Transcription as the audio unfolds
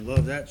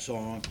Love that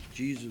song.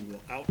 Jesus will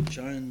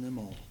outshine them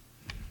all.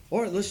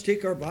 All right, let's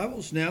take our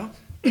Bibles now.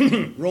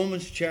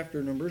 Romans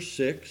chapter number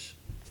 6,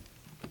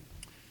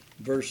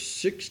 verse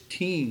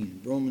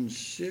 16. Romans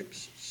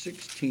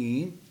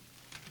 6:16.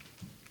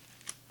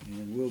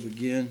 And we'll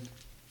begin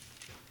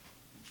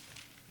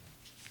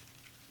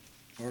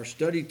our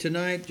study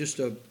tonight. Just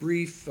a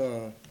brief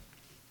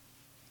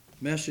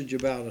message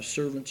about a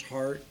servant's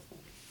heart.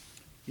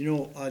 You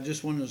know, I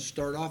just want to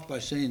start off by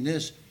saying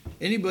this.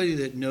 Anybody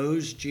that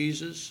knows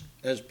Jesus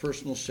as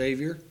personal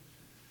Savior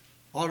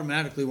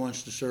automatically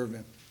wants to serve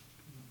Him.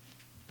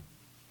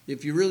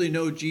 If you really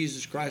know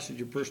Jesus Christ as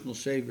your personal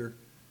Savior,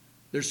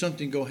 there's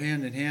something go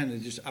hand in hand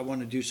and just, I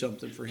want to do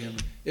something for Him.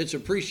 It's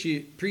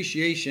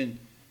appreciation.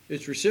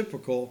 It's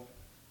reciprocal.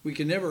 We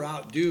can never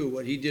outdo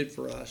what He did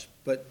for us,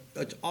 but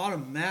it's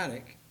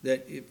automatic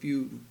that if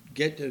you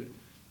get to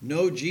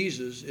know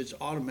Jesus, it's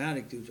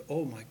automatic to,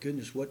 oh my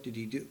goodness, what did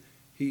He do?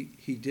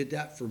 He did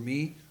that for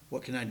me.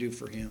 What can I do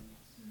for Him?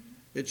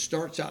 It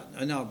starts out,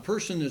 now a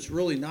person that's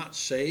really not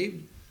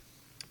saved,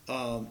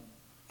 I'm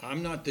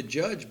not the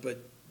judge, but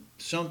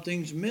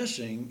something's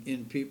missing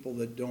in people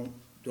that don't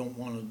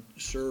want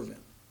to serve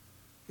Him.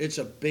 It's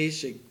a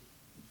basic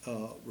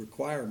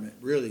requirement,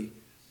 really,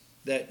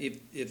 that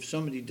if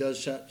somebody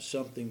does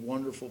something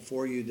wonderful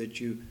for you, that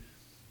you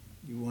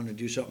want to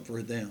do something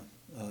for them.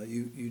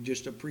 You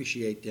just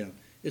appreciate them.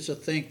 It's a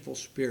thankful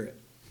spirit.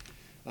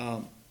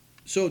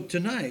 So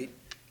tonight,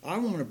 I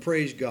want to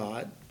praise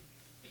God,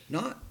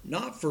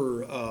 not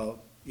for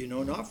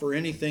not for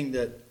anything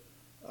that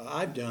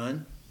I've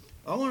done.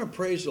 I want to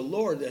praise the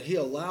Lord that He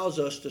allows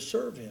us to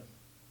serve Him.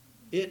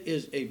 It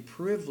is a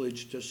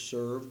privilege to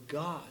serve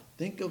God.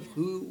 Think of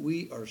who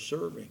we are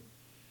serving.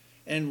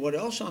 And what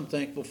else I'm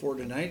thankful for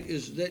tonight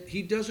is that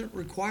He doesn't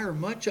require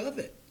much of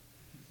it.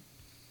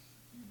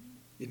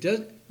 It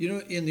does,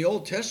 in the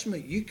Old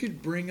Testament, you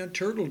could bring a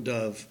turtle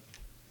dove.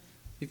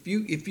 If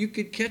you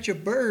could catch a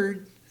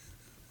bird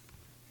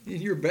in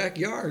your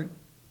backyard,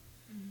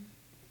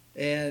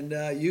 and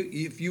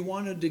if you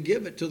wanted to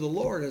give it to the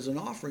Lord as an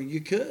offering, you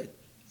could.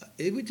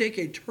 It would take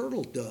a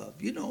turtle dove.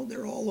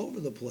 They're all over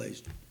the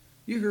place.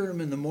 You hear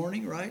them in the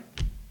morning, right?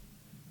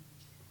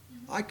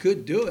 I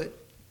could do it,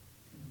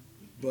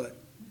 but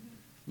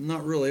I'm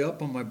not really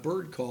up on my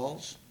bird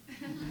calls.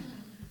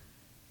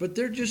 But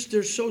they're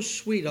so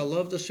sweet. I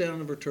love the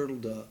sound of a turtle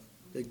dove.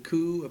 They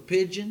coo. A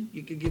pigeon,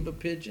 you could give a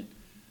pigeon.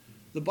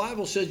 The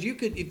Bible says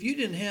if you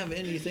didn't have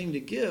anything to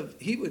give,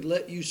 He would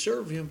let you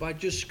serve Him by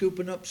just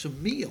scooping up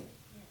some meal.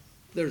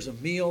 There's a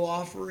meal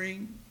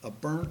offering, a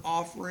burnt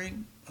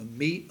offering, a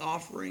meat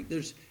offering.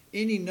 There's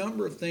any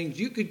number of things.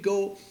 You could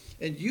go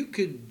and you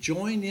could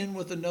join in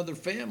with another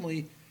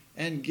family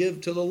and give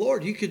to the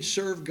Lord. You could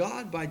serve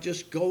God by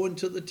just going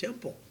to the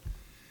temple.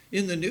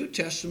 In the New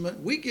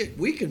Testament, we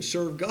can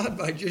serve God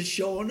by just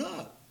showing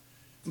up.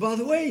 By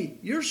the way,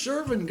 you're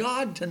serving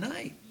God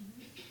tonight.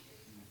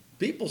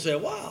 People say,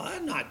 well,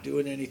 I'm not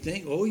doing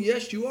anything. Oh,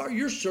 yes, you are.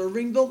 You're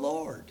serving the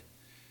Lord.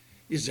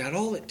 Is that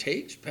all it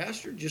takes,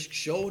 Pastor? Just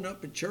showing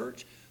up at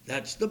church?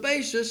 That's the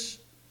basis.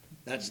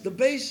 That's the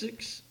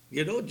basics.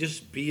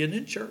 Just being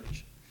in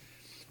church.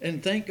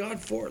 And thank God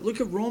for it.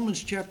 Look at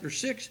Romans chapter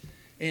 6,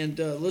 and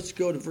let's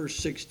go to verse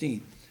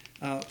 16.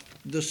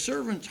 The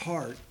servant's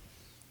heart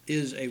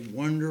is a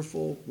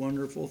wonderful,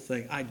 wonderful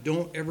thing. I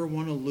don't ever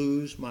want to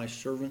lose my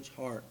servant's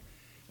heart.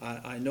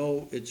 I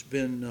know it's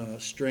been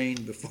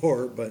strained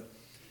before, but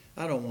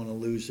I don't want to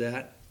lose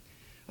that.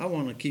 I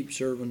want to keep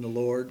serving the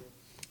Lord.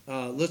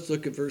 Let's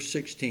look at verse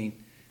 16,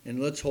 and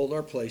let's hold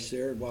our place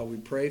there while we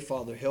pray.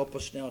 Father, help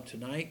us now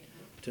tonight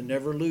to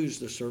never lose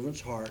the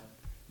servant's heart.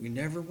 We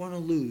never want to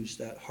lose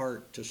that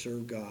heart to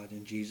serve God.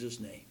 In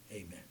Jesus' name,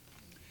 amen.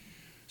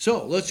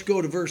 So let's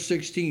go to verse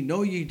 16.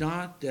 Know ye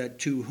not that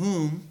to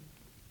whom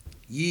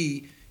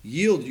ye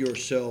yield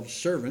yourselves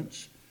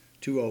servants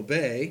to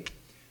obey,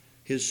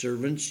 His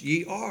servants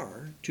ye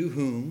are, to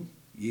whom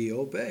ye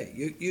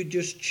obey. You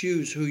just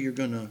choose who you're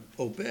going to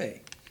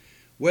obey,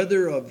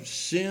 whether of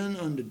sin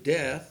unto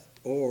death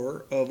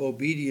or of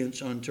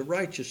obedience unto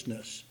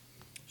righteousness.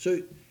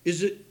 So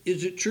is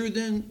it true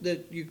then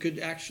that you could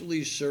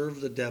actually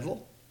serve the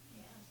devil?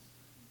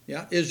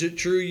 Yeah. Is it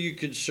true you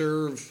could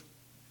serve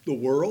the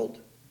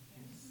world?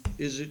 Yes.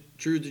 Is it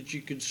true that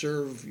you could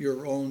serve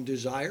your own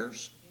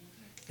desires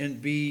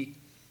and be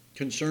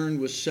concerned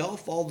with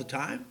self all the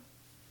time?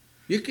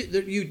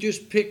 You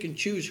just pick and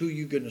choose who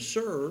you're going to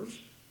serve,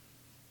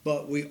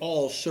 but we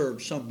all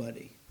serve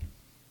somebody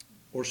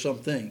or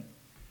something.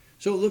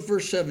 So look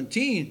verse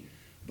 17.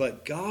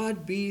 But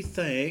God be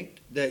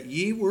thanked that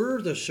ye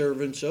were the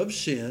servants of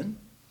sin,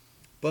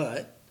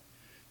 but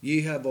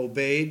ye have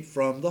obeyed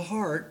from the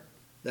heart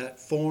that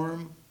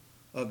form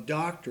of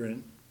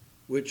doctrine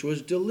which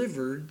was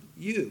delivered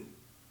you.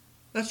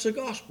 That's the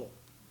gospel.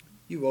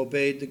 You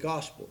obeyed the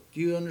gospel.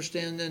 Do you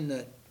understand then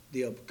that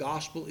the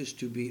gospel is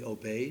to be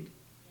obeyed?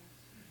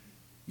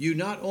 You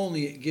not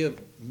only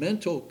give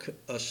mental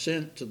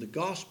assent to the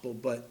gospel,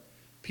 but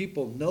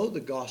people know the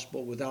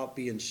gospel without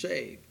being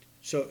saved.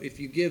 So if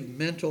you give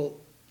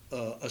mental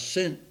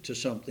assent to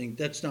something,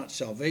 that's not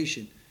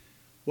salvation.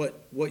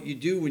 What you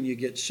do when you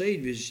get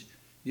saved is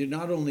you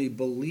not only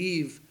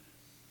believe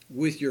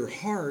with your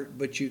heart,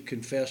 but you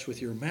confess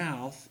with your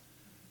mouth,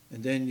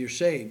 and then you're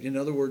saved. In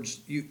other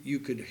words, you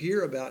could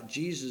hear about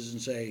Jesus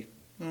and say,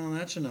 "Oh,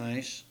 that's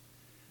nice,"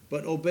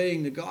 but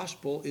obeying the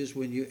gospel is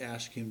when you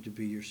ask him to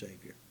be your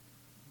Savior.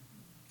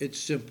 It's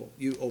simple.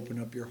 You open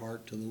up your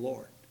heart to the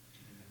Lord.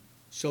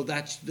 So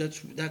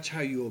that's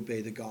how you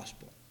obey the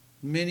gospel.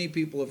 Many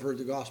people have heard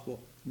the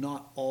gospel.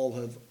 Not all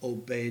have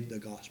obeyed the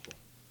gospel.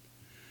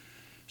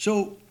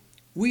 So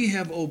we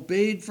have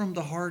obeyed from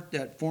the heart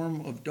that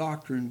form of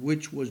doctrine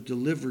which was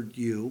delivered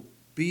you,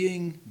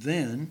 being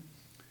then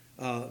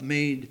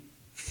made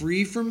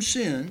free from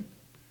sin,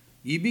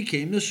 ye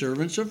became the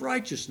servants of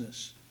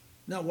righteousness.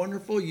 Now,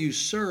 wonderful, you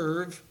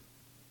serve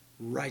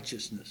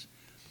righteousness.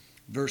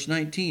 Verse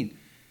 19,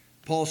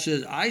 Paul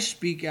says, I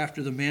speak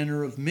after the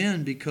manner of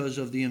men because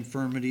of the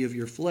infirmity of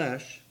your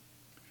flesh.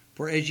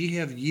 For as ye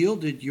have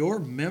yielded your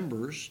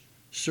members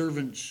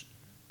servants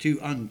to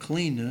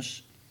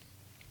uncleanness,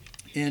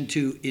 and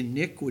to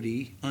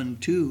iniquity,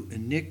 unto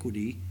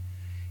iniquity,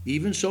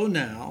 even so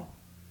now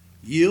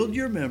yield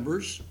your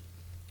members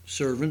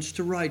servants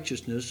to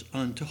righteousness,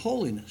 unto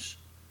holiness.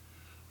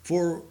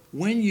 For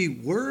when ye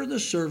were the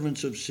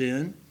servants of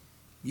sin,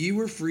 ye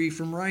were free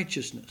from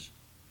righteousness.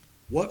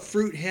 What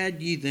fruit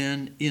had ye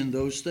then in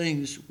those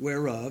things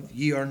whereof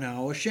ye are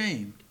now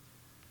ashamed?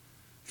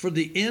 For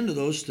the end of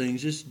those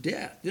things is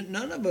death.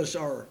 None of us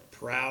are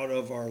proud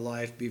of our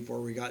life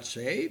before we got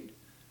saved.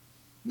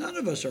 None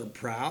of us are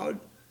proud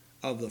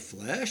of the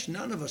flesh.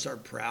 None of us are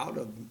proud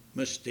of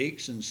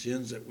mistakes and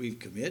sins that we've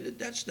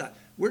committed.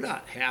 We're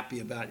not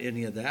happy about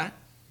any of that.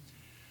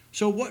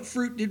 So what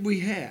fruit did we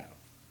have?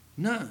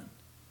 None.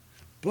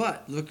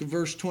 But look at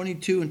verse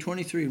 22 and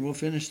 23, and we'll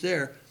finish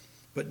there.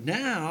 But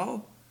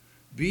now,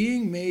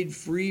 being made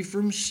free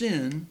from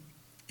sin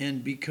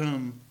and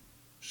become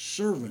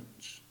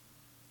servants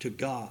to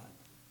God,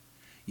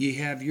 ye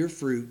have your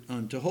fruit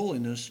unto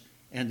holiness,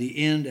 and the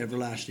end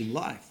everlasting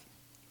life.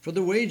 For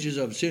the wages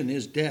of sin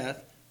is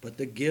death, but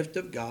the gift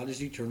of God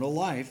is eternal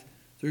life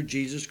through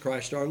Jesus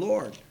Christ our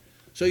Lord.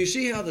 So you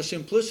see how the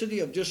simplicity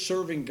of just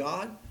serving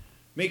God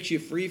makes you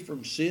free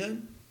from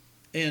sin,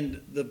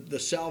 and the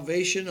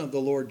salvation of the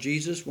Lord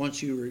Jesus,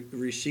 once you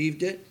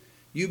received it,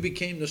 you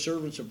became the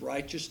servants of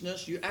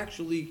righteousness. You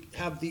actually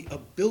have the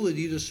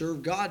ability to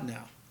serve God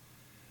now.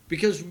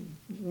 Because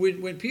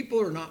when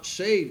people are not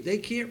saved, they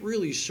can't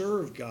really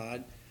serve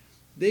God.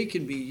 They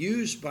can be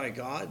used by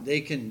God. They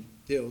can,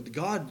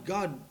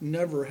 God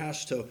never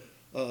has to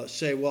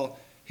say, well,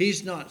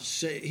 he's not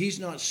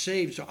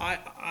saved, so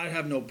I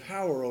have no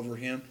power over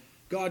him.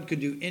 God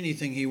could do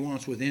anything he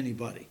wants with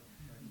anybody.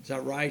 Is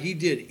that right? He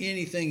did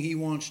anything he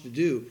wants to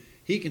do.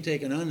 He can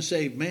take an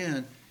unsaved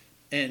man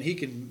and he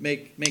can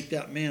make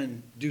that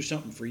man do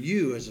something for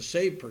you as a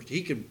saved person.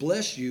 He can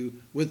bless you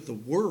with the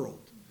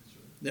world.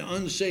 The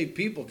unsaved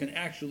people can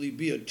actually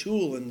be a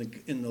tool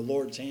in the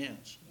Lord's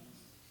hands.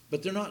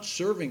 But they're not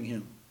serving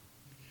him.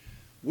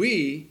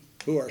 We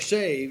who are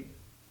saved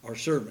are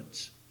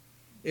servants.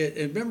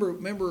 And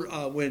remember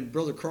when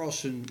Brother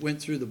Carlson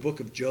went through the book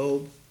of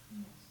Job?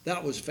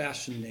 That was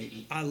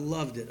fascinating. I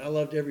loved it. I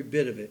loved every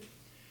bit of it.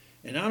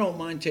 And I don't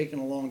mind taking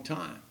a long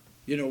time,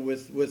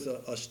 with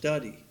a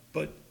study.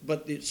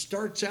 But it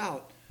starts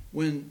out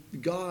when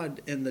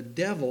God and the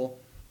devil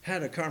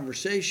had a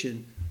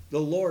conversation. The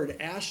Lord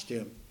asked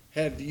him,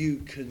 have you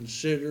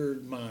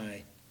considered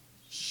my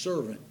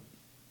servant?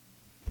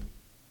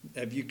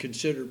 Have you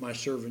considered my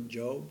servant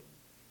Job?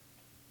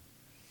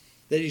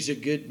 That he's a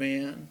good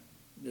man.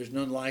 There's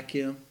none like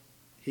him.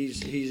 He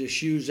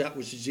eschews that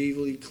which is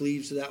evil. He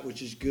cleaves to that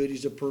which is good.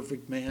 He's a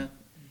perfect man.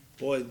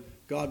 Boy,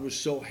 God was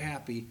so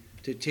happy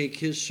to take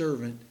his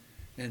servant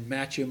and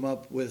match him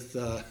up with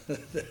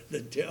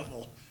the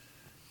devil.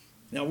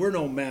 Now, we're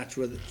no match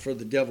for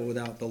the devil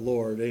without the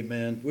Lord.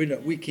 Amen.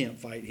 We can't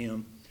fight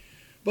him.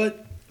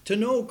 But to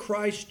know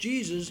Christ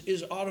Jesus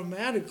is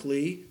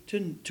automatically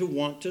to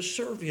want to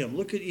serve him.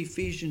 Look at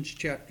Ephesians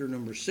chapter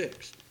number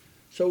 6.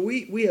 So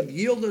we have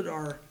yielded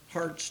our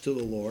hearts to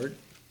the Lord,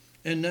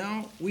 and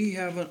now we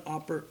have an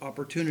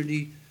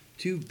opportunity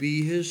to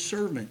be his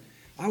servant.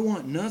 I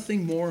want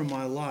nothing more in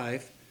my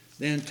life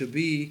than to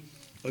be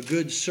a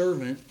good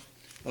servant,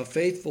 a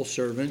faithful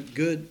servant.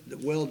 Good,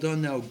 well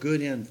done, thou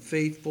good and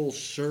faithful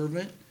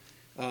servant.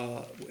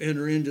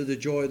 Enter into the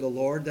joy of the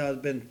Lord. Thou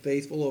hast been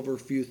faithful over a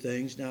few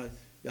things. Now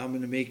I'm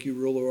going to make you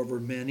ruler over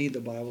many, the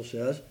Bible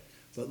says.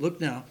 But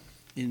look now,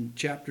 in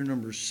chapter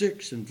number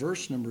 6 and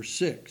verse number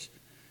 6,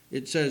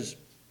 it says,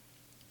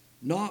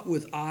 not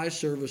with eye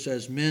service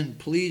as men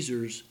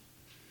pleasers,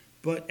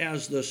 but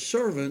as the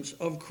servants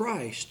of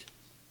Christ,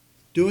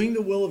 doing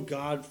the will of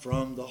God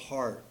from the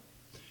heart.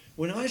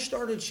 When I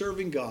started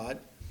serving God,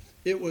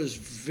 it was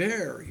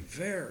very,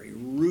 very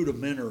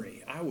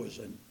rudimentary. I was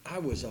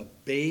a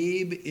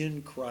babe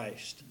in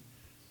Christ.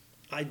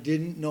 I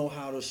didn't know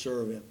how to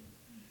serve him.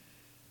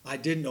 I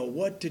didn't know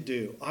what to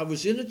do. I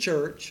was in a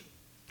church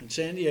in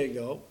San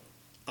Diego.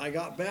 I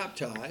got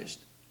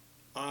baptized,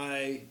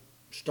 I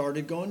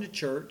started going to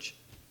church.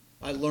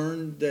 I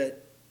learned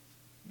that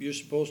you're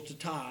supposed to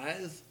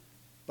tithe.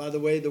 By the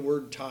way, the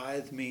word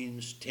tithe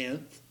means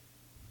tenth.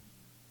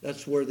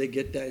 That's where they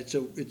get that.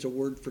 It's a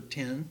word for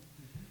 10.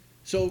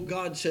 So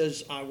God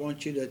says, I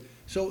want you to.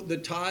 So the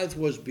tithe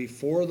was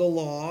before the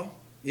law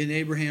in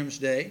Abraham's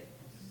day.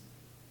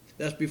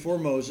 That's before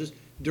Moses.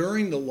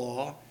 During the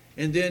law.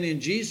 And then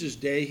in Jesus'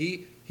 day,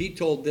 he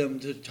told them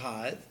to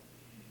tithe.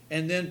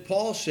 And then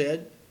Paul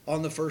said,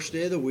 on the first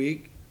day of the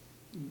week,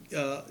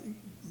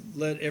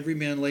 let every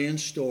man lay in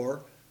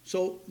store.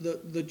 So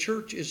the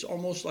church is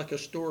almost like a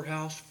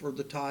storehouse for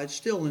the tithe.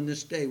 Still in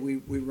this day, we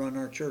run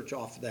our church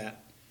off of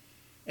that.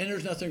 And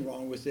there's nothing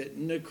wrong with it.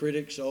 And the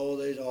critics,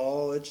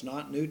 it's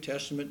not New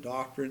Testament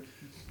doctrine.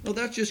 Well,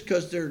 that's just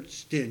because they're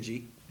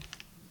stingy.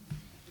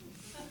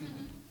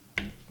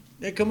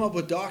 They come up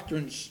with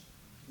doctrines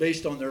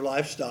based on their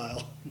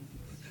lifestyle.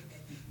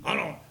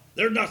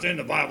 There's nothing in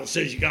the Bible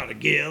says you got to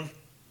give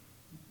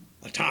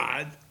a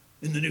tithe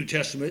in the New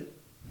Testament.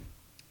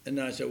 And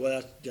I said,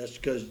 well, that's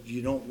because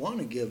you don't want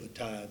to give a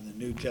tithe in the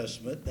New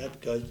Testament. That's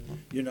because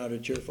you're not a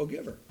cheerful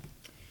giver.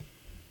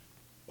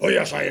 Oh,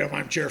 yes, I am.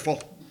 I'm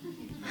cheerful.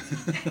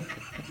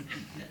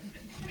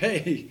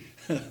 Hey,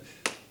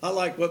 I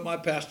like what my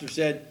pastor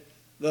said.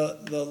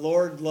 The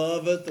Lord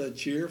loveth a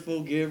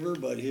cheerful giver,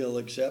 but he'll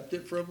accept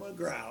it from a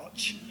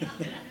grouch.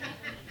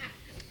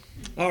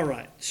 All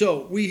right,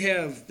 so we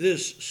have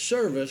this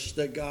service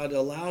that God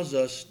allows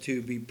us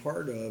to be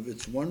part of.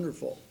 It's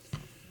wonderful.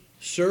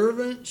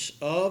 Servants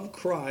of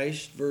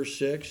Christ, verse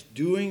 6,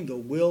 doing the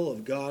will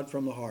of God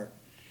from the heart.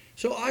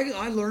 So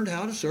I learned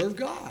how to serve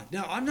God.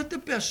 Now, I'm not the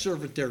best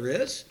servant there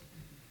is.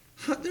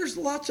 There's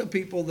lots of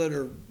people that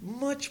are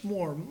much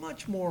more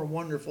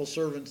wonderful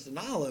servants than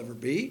I'll ever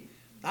be.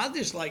 I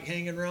just like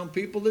hanging around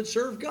people that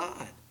serve God.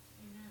 Amen.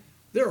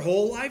 Their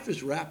whole life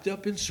is wrapped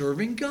up in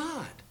serving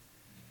God.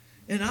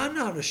 And I'm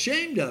not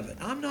ashamed of it.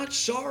 I'm not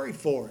sorry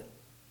for it.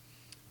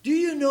 Do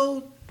you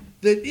know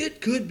that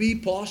it could be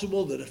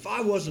possible that if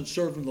I wasn't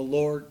serving the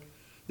Lord,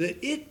 that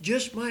it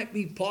just might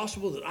be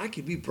possible that I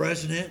could be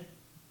president?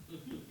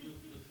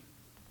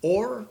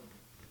 Or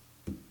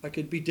I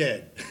could be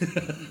dead.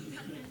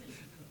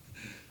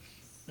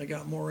 I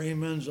got more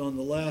amens on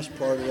the last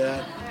part of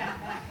that.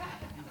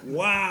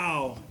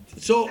 Wow.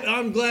 So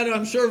I'm glad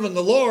I'm serving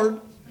the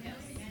Lord.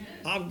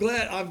 I'm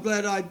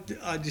glad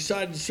I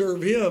decided to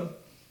serve him,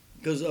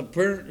 because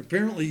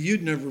apparently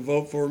you'd never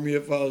vote for me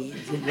if I was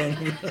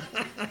running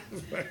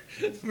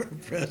for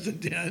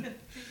president.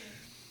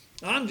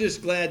 I'm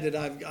just glad that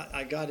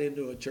I got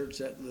into a church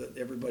that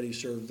everybody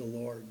served the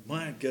Lord.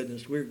 My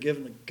goodness, we were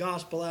giving the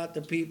gospel out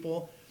to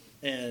people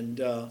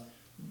and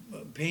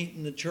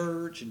painting the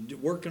church and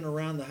working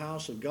around the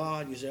house of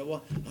God. You say,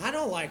 well, I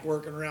don't like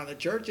working around the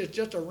church. It's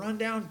just a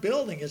rundown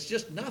building. It's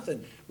just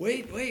nothing.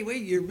 Wait,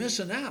 you're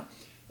missing out.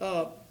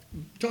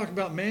 Talk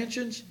about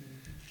mansions.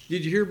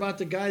 Did you hear about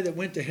the guy that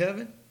went to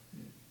heaven?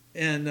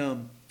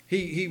 And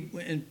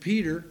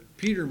Peter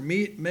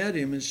met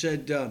him and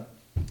said,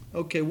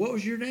 okay, what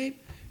was your name?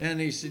 And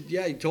he said,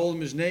 yeah, he told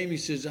him his name. He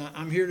says,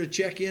 I'm here to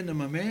check into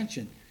my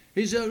mansion.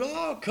 He said,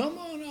 oh, come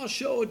on, I'll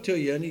show it to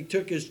you. And he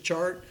took his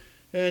chart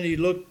and he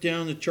looked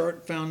down the chart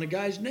and found the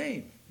guy's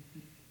name.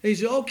 He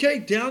said, okay,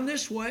 down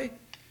this way.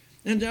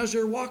 And as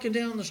they're walking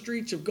down the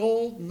streets of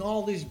gold and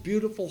all these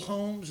beautiful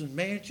homes and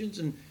mansions,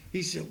 and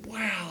he said,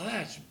 wow,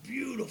 that's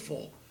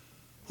beautiful.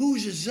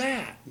 Whose is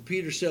that? And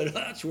Peter said,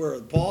 that's where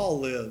Paul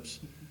lives.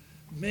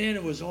 Man,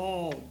 it was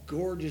all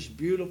gorgeous,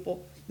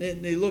 beautiful.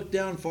 And they looked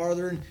down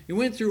farther, and he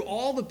went through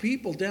all the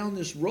people down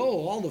this row,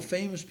 all the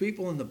famous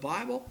people in the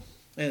Bible.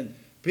 And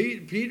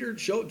Peter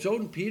showed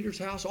him Peter's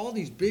house, all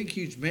these big,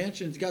 huge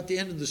mansions. Got to the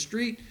end of the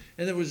street,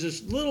 and there was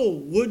this little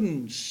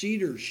wooden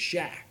cedar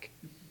shack.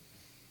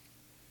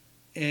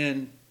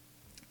 And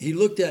he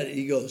looked at it.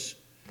 He goes,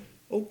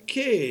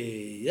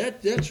 okay,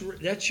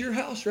 that's your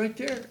house right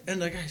there.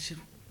 And the guy said,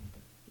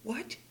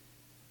 what?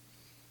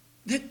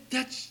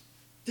 That's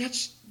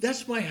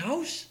my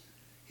house?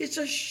 It's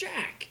a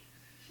shack.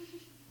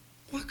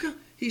 What?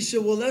 He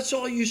said, well, that's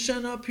all you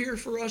sent up here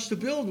for us to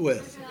build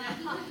with.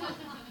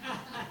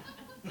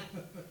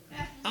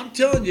 I'm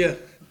telling you,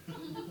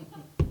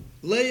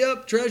 lay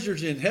up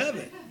treasures in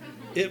heaven.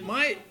 It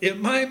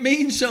might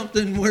mean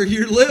something where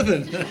you're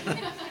living.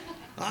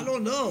 I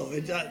don't know.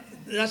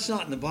 That's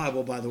not in the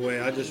Bible, by the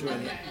way. I just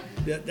read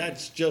it.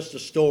 That's just a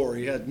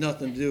story. It had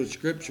nothing to do with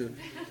Scripture.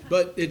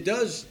 But it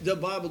does. The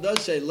Bible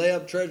does say, lay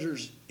up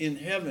treasures in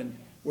heaven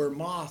where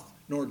moth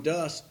nor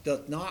dust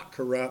doth not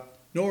corrupt,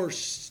 nor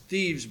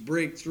thieves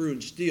break through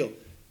and steal.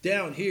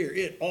 Down here,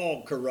 it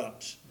all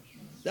corrupts.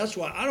 That's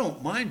why I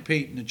don't mind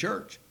painting the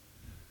church,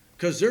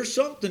 because there's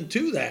something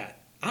to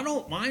that. I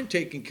don't mind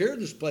taking care of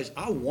this place.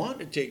 I want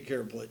to take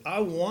care of the place. I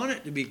want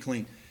it to be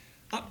clean.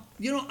 I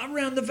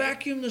ran the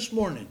vacuum this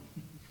morning.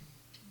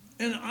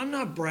 And I'm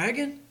not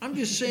bragging. I'm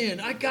just saying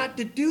I got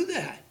to do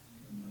that.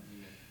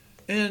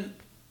 And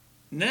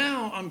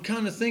now I'm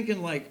kind of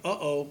thinking like,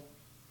 uh-oh,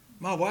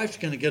 my wife's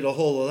going to get a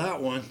hold of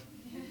that one.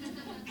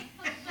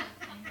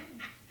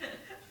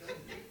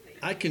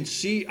 I can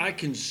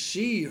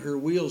see her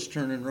wheels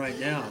turning right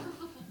now.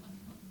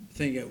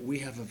 Thinking, we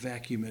have a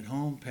vacuum at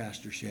home,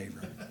 Pastor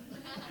Shaver.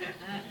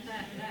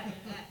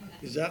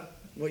 Is that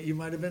what you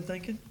might have been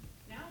thinking?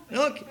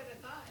 No, Okay.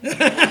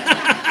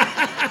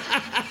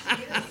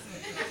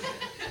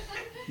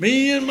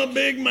 Me and my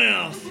big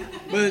mouth.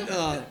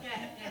 But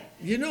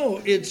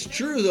it's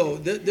true though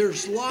that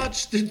there's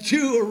lots to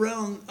do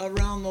around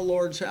the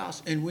Lord's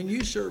house. And when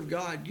you serve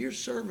God, you're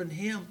serving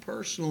Him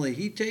personally.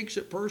 He takes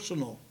it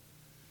personal.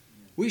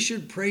 We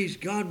should praise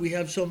God we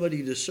have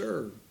somebody to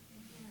serve.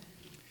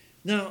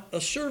 Now, a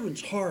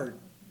servant's heart,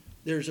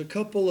 there's a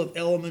couple of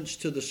elements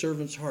to the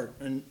servant's heart.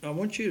 And I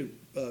want you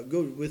to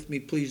go with me,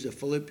 please, to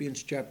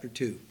Philippians chapter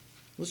 2.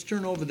 Let's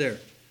turn over there.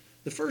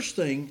 The first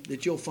thing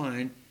that you'll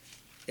find,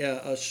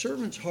 a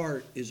servant's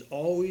heart is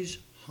always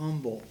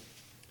humble.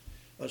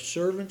 A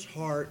servant's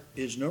heart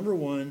is, number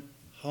one,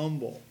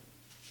 humble.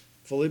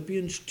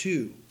 Philippians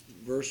 2,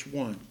 verse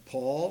 1.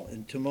 Paul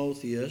and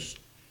Timotheus,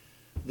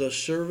 the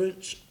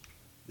servants,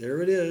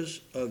 there it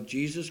is, of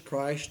Jesus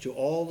Christ, to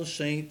all the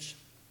saints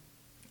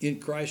in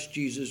Christ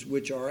Jesus,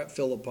 which are at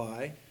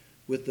Philippi,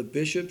 with the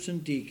bishops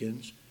and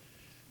deacons.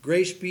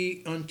 Grace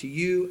be unto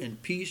you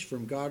and peace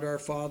from God our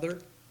Father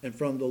and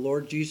from the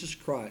Lord Jesus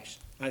Christ.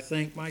 I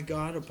thank my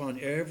God upon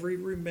every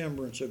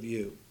remembrance of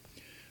you,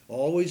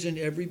 always in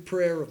every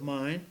prayer of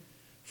mine,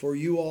 for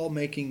you all,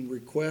 making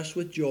requests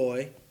with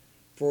joy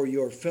for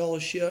your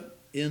fellowship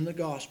in the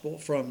gospel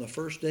from the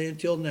first day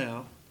until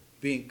now,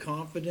 being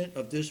confident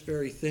of this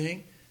very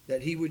thing,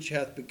 that he which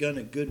hath begun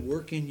a good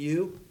work in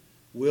you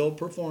will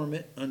perform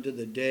it unto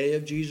the day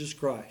of Jesus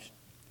Christ.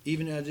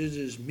 Even as it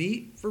is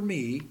meet for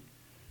me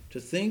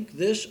to think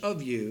this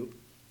of you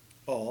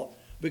all,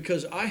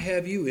 because I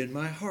have you in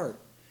my heart,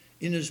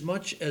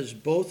 inasmuch as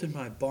both in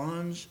my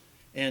bonds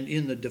and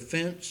in the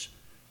defense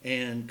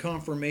and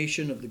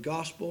confirmation of the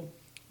gospel,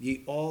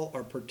 ye all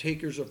are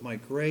partakers of my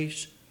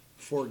grace.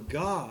 For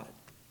God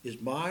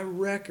is my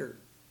record,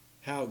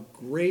 how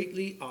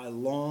greatly I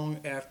long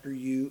after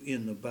you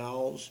in the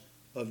bowels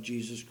of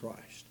Jesus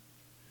Christ.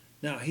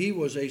 Now, he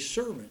was a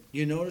servant.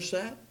 You notice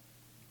that?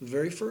 The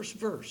very first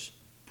verse.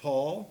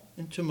 Paul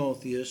and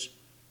Timotheus,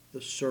 the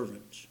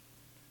servants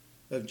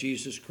of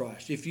Jesus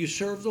Christ. If you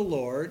serve the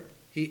Lord,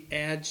 he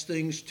adds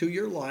things to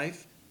your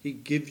life. He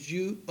gives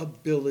you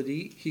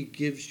ability. He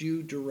gives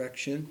you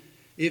direction.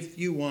 If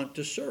you want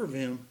to serve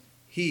him,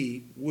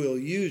 he will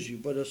use you.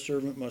 But a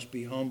servant must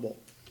be humble.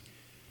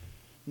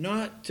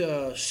 Not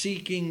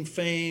seeking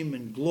fame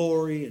and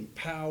glory and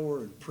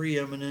power and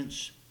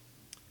preeminence.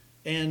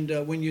 And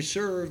when you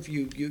serve,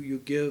 you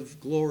give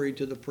glory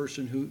to the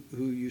person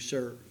who you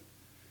serve.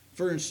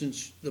 For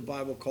instance, the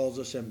Bible calls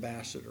us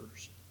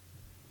ambassadors.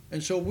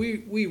 And so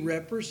we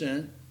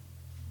represent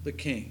the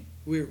King.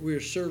 We're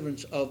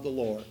servants of the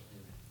Lord.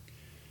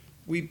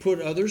 We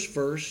put others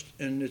first,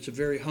 and it's a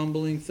very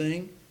humbling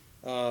thing.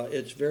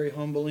 It's very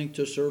humbling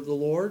to serve the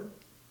Lord,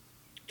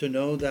 to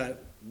know that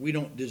we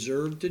don't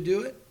deserve to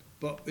do it,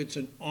 but it's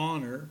an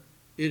honor.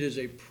 It is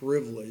a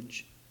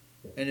privilege.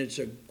 And it's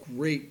a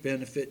great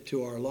benefit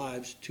to our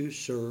lives to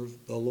serve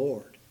the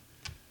Lord.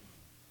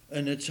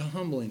 And it's a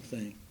humbling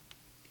thing.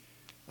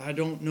 I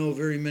don't know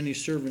very many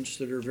servants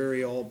that are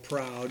very all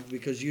proud,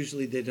 because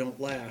usually they don't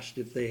last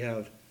if they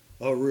have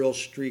a real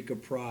streak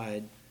of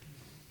pride.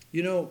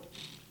 You know,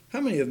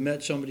 how many have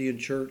met somebody in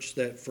church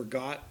that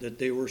forgot that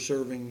they were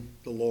serving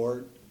the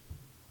Lord,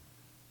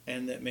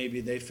 and that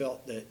maybe they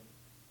felt that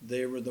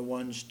they were the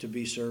ones to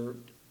be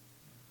served?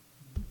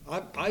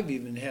 I've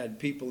even had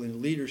people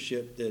in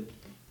leadership that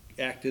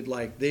acted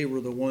like they were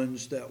the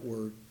ones that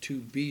were to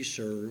be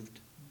served,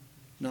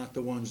 not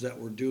the ones that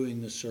were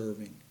doing the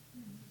serving.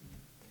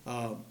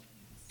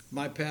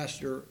 My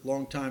pastor, a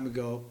long time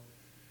ago,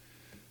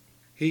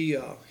 he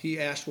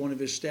asked one of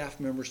his staff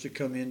members to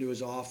come into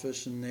his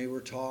office, and they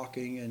were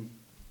talking, and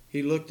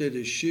he looked at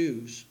his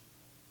shoes.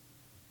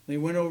 And he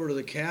went over to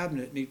the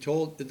cabinet, and he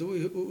told,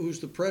 who was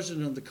the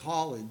president of the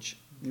college,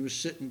 and he was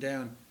sitting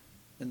down,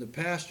 and the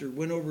pastor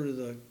went over to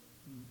the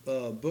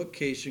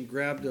bookcase and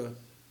grabbed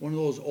one of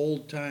those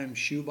old-time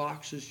shoe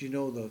boxes, you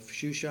know, the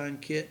shoe shine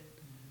kit,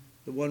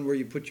 the one where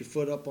you put your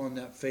foot up on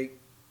that fake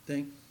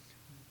thing,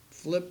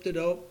 flipped it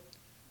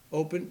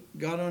open,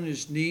 got on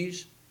his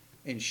knees,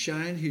 and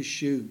shined his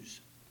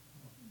shoes.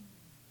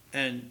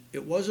 And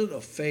it wasn't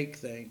a fake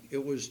thing.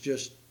 It was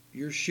just,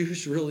 your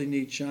shoes really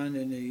need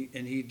shining,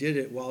 and he did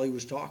it while he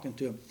was talking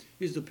to him.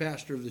 He's the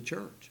pastor of the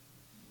church.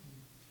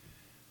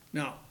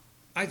 Now,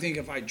 I think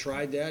if I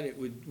tried that, it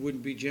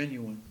wouldn't be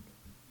genuine.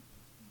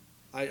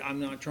 I'm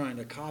not trying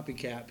to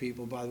copycat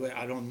people, by the way.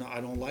 I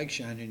don't like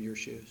shining your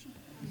shoes.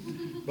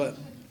 But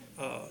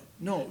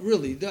no,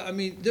 really, I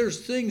mean,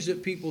 there's things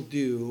that people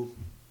do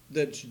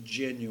that's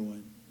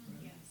genuine.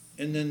 Yes.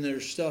 And then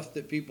there's stuff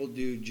that people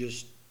do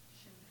just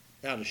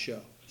out of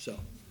show. So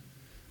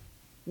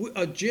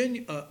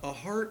a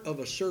heart of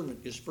a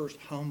servant is first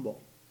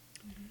humble.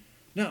 Mm-hmm.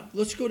 Now,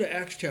 let's go to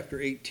Acts chapter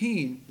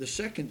 18. The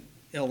second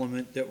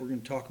element that we're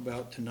going to talk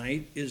about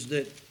tonight is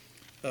that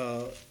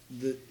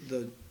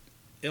the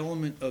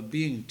element of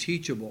being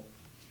teachable.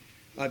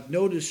 I've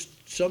noticed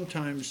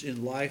sometimes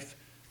in life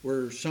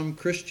where some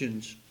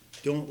Christians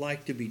don't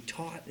like to be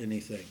taught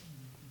anything.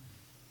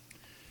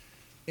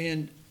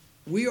 And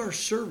we are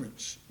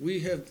servants. We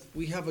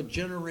have a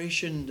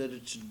generation that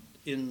it's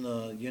in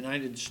the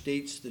United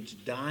States that's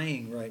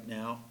dying right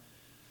now,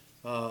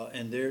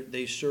 and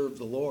they serve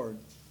the Lord.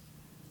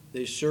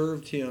 They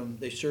served Him.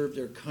 They served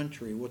their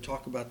country. We'll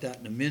talk about that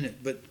in a minute.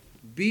 But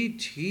be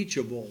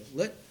teachable.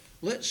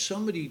 Let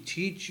somebody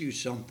teach you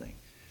something.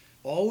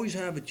 Always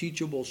have a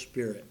teachable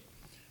spirit.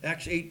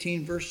 Acts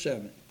 18, verse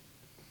 7.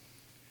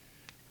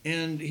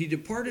 And he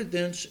departed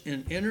thence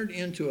and entered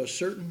into a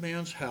certain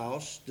man's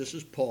house, this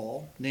is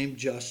Paul, named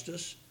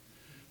Justus,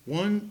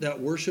 one that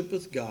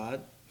worshipeth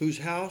God, whose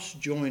house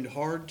joined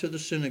hard to the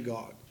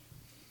synagogue.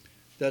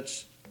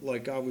 That's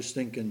like I was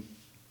thinking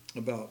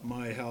about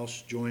my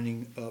house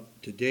joining up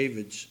to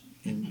David's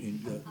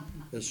in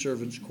the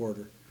servant's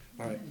quarter.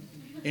 All right.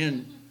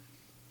 And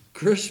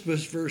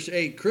Crispus, verse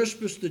 8,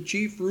 Crispus, the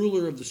chief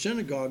ruler of the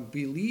synagogue,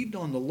 believed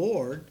on the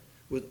Lord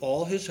with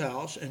all his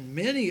house, and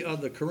many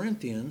of the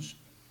Corinthians,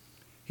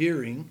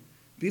 hearing,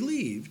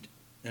 believed,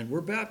 and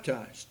were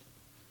baptized.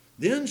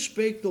 Then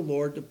spake the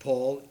Lord to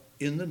Paul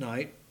in the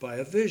night by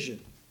a vision.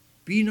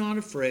 Be not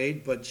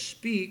afraid, but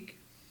speak,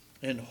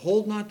 and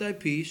hold not thy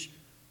peace,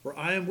 for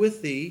I am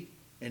with thee,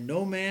 and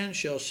no man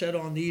shall set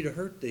on thee to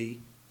hurt thee,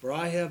 for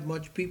I have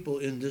much people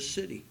in this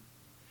city.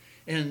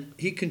 And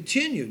he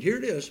continued, here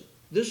it is,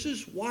 this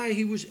is why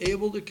he was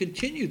able to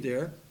continue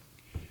there.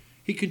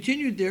 He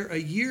continued there a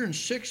year and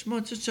 6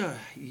 months. It's a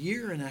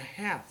year and a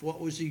half. What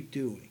was he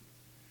doing?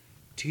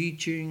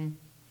 Teaching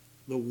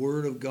the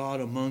word of God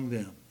among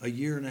them. A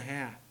year and a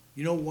half.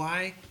 You know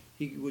why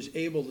he was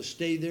able to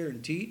stay there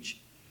and teach?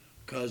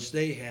 Because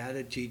they had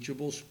a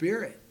teachable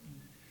spirit.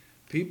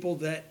 People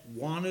that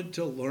wanted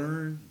to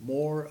learn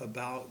more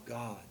about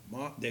God.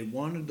 They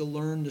wanted to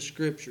learn the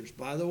scriptures.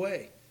 By the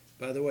way,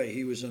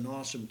 he was an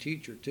awesome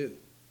teacher too.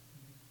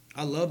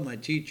 I love my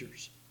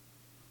teachers.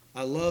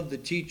 I love the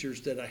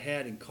teachers that I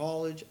had in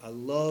college. I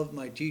love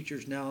my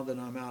teachers now that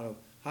I'm out of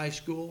high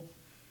school.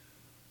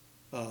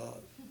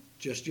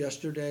 Just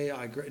yesterday,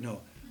 I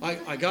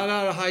got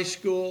out of high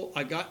school.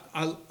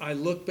 I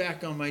look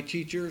back on my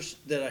teachers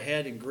that I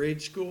had in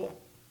grade school.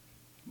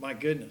 My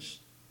goodness,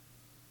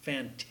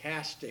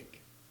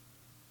 fantastic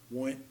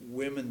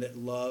women that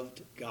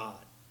loved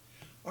God.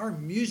 Our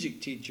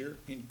music teacher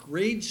in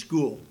grade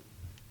school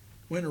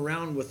went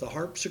around with a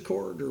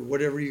harpsichord or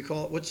whatever you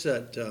call it. What's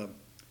that?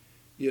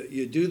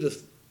 You do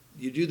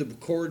the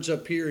chords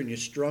up here and you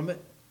strum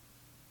it.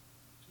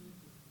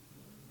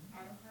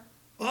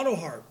 Auto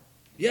harp.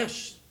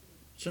 Yes,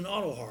 it's an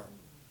auto harp.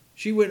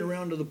 She went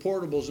around to the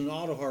portables and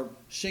auto harp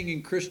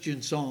singing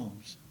Christian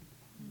songs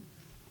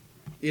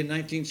in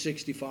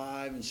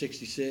 1965 and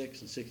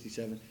 66 and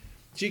 67.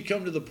 She'd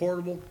come to the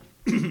portable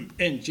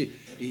and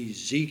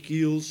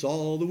Ezekiel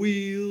saw the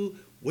wheel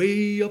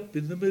way up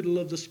in the middle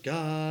of the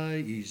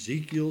sky.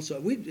 Ezekiel saw.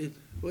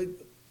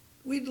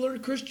 We'd learn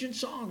Christian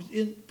songs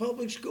in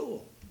public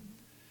school.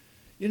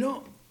 You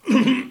know,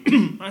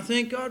 I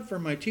thank God for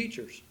my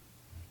teachers.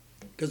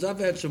 Because I've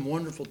had some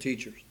wonderful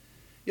teachers.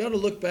 You ought to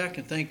look back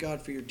and thank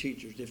God for your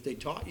teachers. If they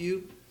taught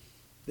you,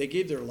 they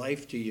gave their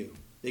life to you.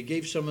 They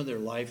gave some of their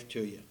life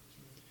to you.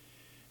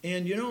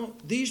 And you know,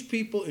 these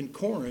people in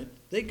Corinth,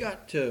 they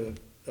got to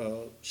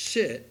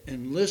sit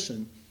and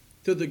listen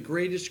to the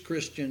greatest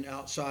Christian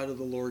outside of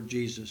the Lord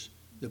Jesus,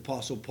 the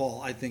Apostle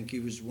Paul. I think he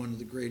was one of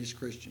the greatest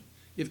Christians,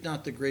 if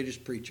not the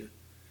greatest preacher.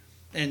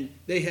 And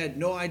they had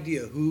no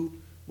idea who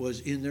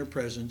was in their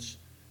presence,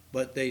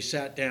 but they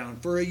sat down.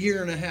 For a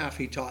year and a half,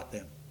 he taught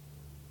them.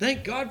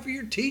 Thank God for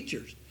your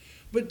teachers.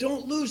 But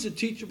don't lose the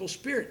teachable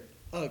spirit.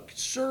 A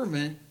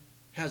servant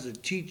has a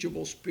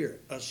teachable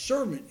spirit. A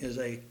servant is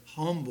a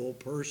humble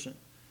person.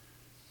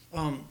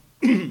 And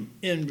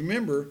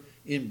remember,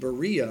 in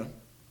Berea,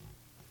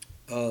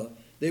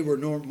 they were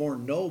more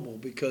noble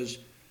because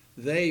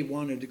they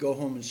wanted to go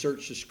home and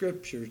search the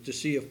scriptures to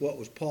see if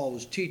what Paul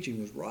was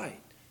teaching was right.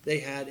 They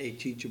had a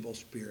teachable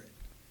spirit.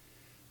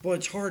 Boy,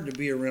 it's hard to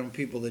be around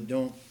people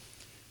that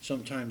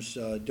sometimes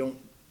don't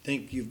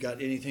think you've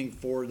got anything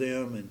for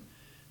them and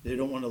they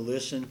don't want to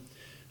listen.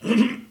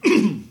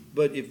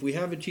 But if we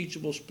have a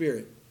teachable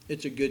spirit,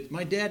 it's a good...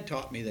 My dad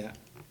taught me that.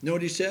 Know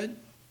what he said?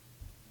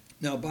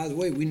 Now, by the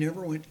way, we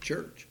never went to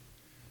church.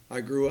 I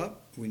grew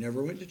up, we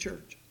never went to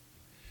church.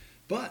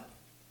 But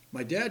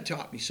my dad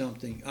taught me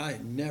something I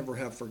never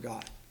have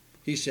forgot.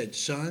 He said,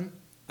 son,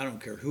 I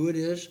don't care who it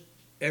is,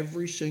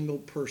 every single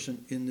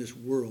person in this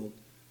world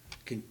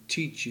can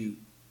teach you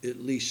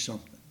at least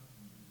something.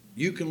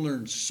 You can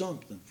learn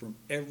something from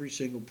every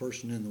single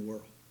person in the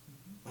world.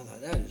 I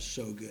thought, that is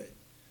so good.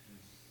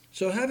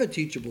 So have a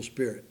teachable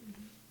spirit.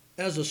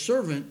 As a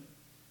servant,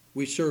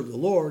 we serve the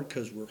Lord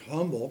because we're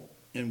humble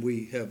and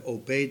we have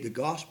obeyed the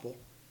gospel.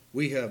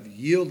 We have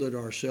yielded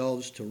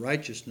ourselves to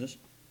righteousness.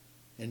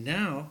 And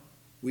now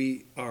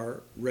we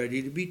are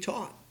ready to be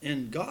taught.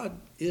 And God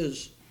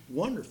is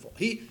wonderful.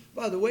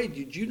 By the way,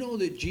 did you know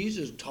that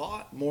Jesus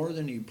taught more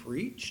than he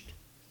preached?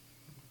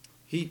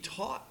 He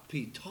taught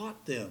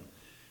them.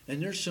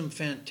 And there's some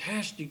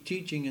fantastic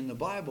teaching in the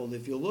Bible.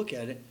 If you look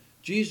at it,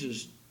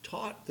 Jesus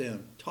taught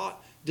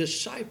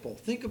disciple.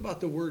 Think about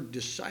the word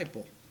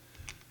disciple.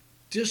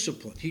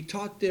 Discipline. He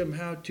taught them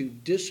how to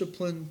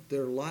discipline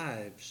their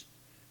lives.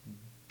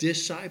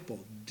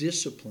 Disciple,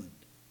 disciplined.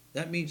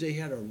 That means they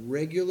had a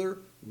regular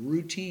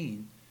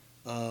routine,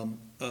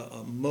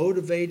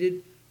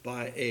 motivated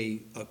by a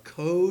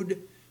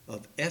code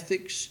of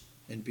ethics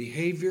and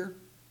behavior.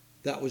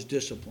 That was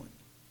discipline.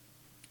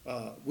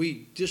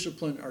 We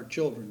discipline our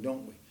children,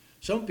 don't we?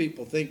 Some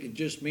people think it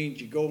just means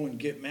you go and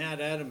get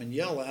mad at them and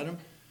yell at them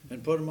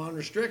and put them on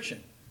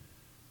restriction.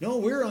 No,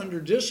 we're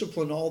under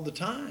discipline all the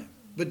time.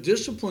 But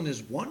discipline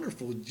is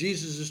wonderful.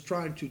 Jesus is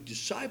trying to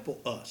disciple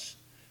us.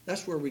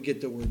 That's where we get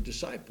the word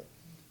disciple.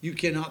 You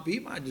cannot be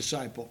my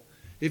disciple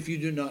if you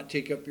do not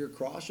take up your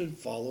cross and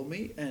follow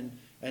me and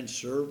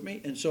serve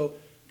me. And so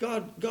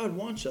God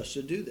wants us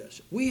to do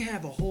this. We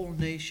have a whole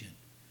nation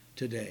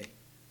today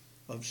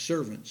of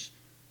servants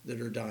that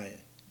are dying.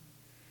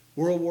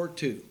 World War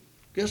II.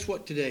 Guess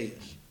what today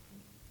is?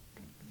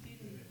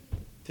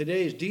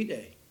 Today is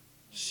D-Day.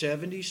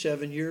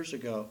 77 years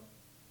ago.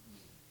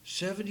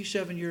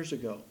 77 years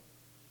ago.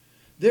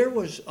 There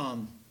was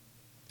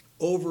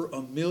over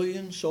 1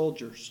 million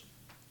soldiers.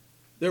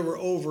 There were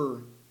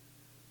over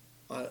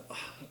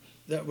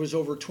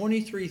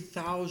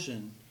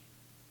 23,000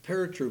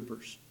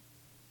 paratroopers.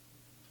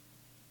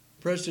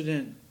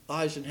 President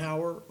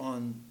Eisenhower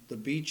on the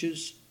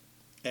beaches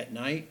at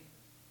night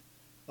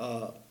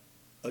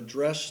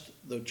addressed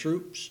the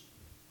troops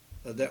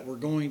that were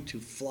going to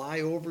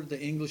fly over the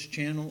English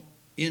Channel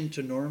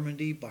into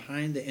Normandy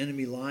behind the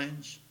enemy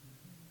lines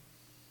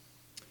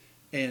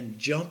and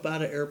jump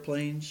out of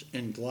airplanes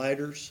and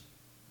gliders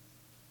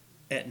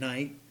at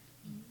night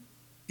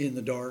in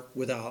the dark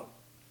without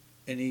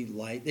any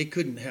light. They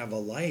couldn't have a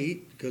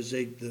light because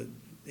the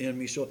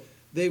enemy. So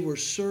they were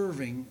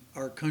serving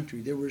our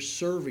country. They were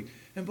serving.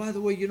 And by the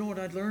way, you know what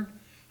I learned?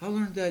 I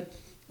learned that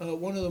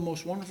one of the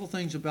most wonderful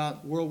things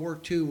about World War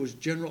II was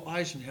General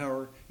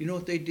Eisenhower. You know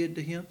what they did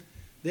to him?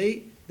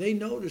 They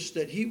noticed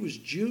that he was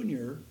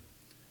junior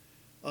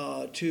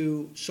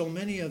to so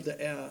many of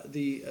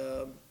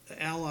the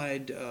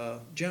Allied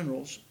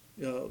generals,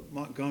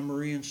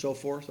 Montgomery and so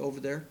forth over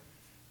there.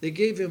 They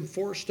gave him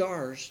 4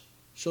 stars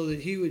so that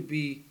he would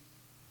be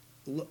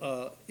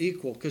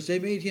equal, because they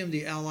made him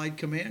the Allied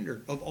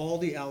commander of all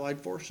the Allied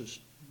forces.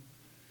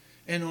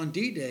 And on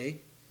D-Day,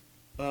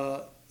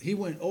 he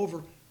went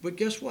over. But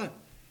guess what?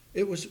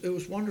 It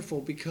was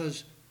wonderful,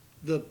 because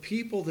the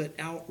people that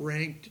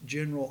outranked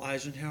General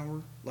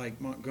Eisenhower,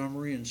 like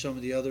Montgomery and some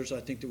of the others, I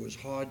think there was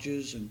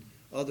Hodges and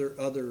other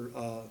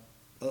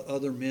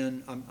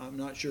men. I'm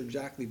not sure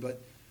exactly,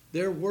 but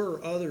there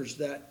were others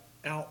that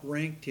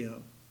outranked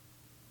him,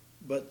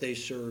 but they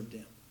served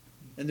him,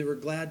 and they were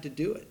glad to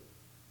do it.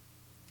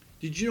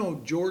 Did you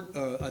know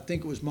I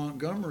think it was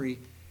Montgomery,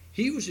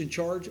 he was in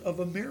charge of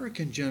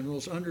American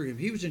generals under him.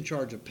 He was in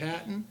charge of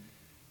Patton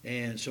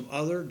and some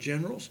other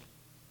generals,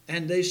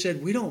 and they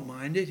said, we don't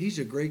mind it. He's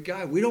a great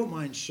guy. We don't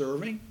mind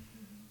serving.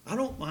 I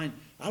don't mind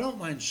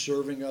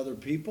serving other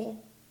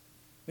people.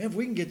 Man, if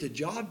we can get the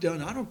job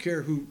done, I don't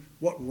care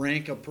what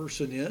rank a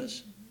person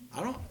is.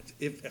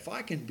 If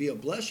I can be a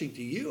blessing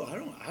to you, I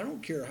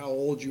don't care how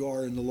old you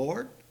are in the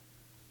Lord.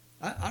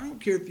 I don't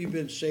care if you've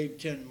been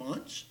saved 10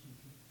 months.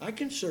 I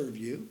can serve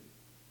you.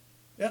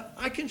 Yeah,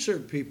 I can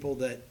serve people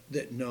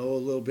that know a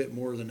little bit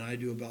more than I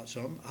do about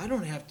something. I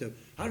don't have to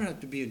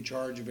be in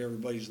charge of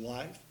everybody's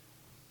life.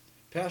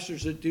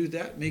 Pastors that do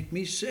that make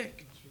me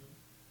sick.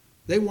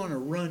 They want to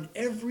run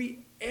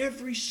every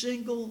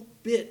single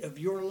bit of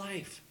your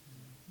life.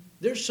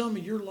 There's some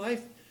of your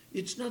life,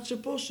 it's not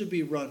supposed to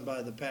be run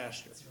by the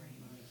pastor.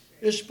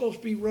 It's supposed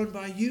to be run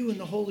by you and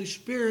the Holy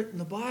Spirit and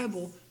the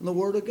Bible and the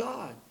Word of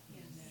God.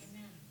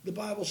 The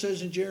Bible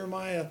says in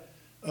Jeremiah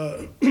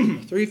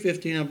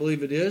 3:15, I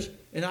believe it is,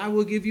 and I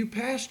will give you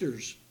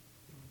pastors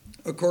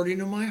according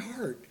to my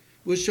heart,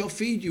 which shall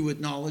feed you with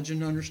knowledge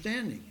and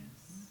understanding,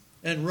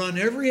 and run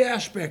every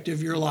aspect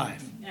of your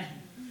life.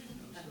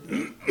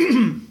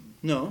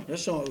 No,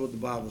 that's not what the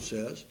Bible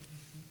says.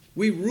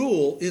 We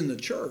rule in the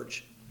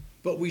church,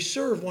 but we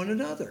serve one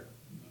another.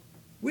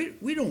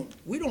 We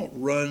don't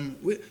run.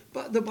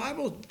 But the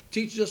Bible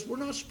teaches us we're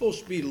not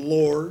supposed to be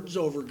lords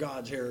over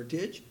God's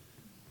heritage.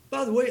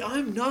 By the way,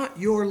 I'm not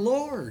your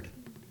Lord.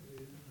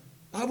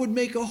 I would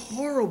make a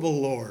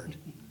horrible Lord.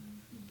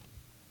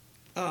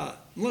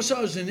 Unless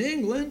I was in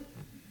England,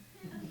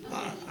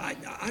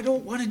 I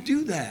don't want to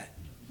do that.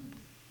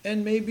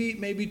 And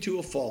maybe to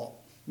a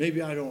fault.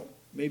 Maybe I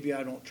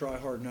don't try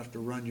hard enough to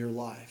run your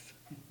life.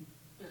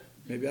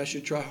 Maybe I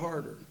should try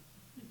harder.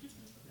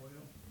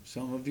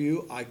 Some of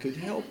you, I could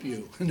help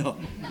you. No.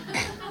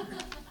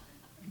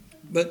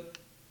 But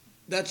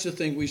that's the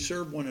thing. We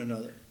serve one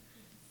another.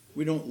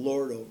 We don't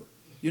lord over.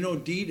 You know,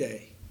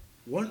 D-Day.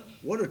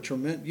 What a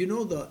tremendous... You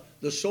know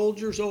the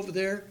soldiers over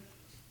there?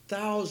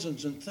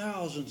 Thousands and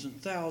thousands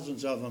and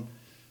thousands of them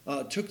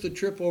took the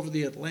trip over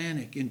the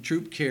Atlantic in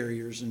troop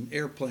carriers and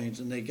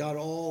airplanes, and they got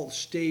all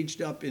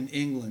staged up in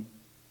England.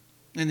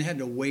 And they had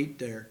to wait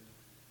there.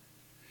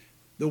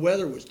 The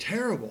weather was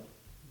terrible.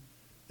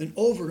 And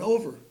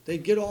over,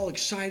 they'd get all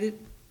excited.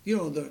 You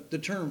know the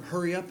term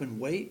hurry up and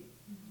wait?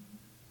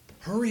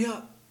 Hurry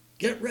up,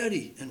 get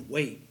ready, and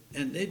wait.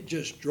 And it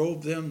just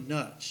drove them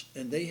nuts.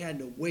 And they had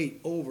to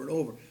wait over and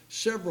over.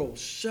 Several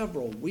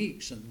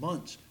weeks and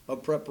months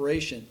of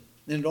preparation.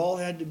 And it all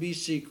had to be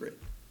secret.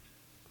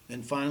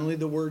 And finally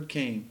the word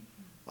came.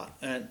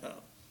 And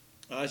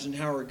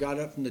Eisenhower got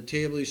up from the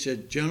table. He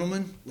said,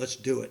 "Gentlemen, let's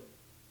do it.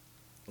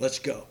 Let's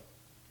go."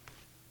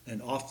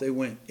 And off they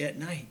went at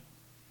night.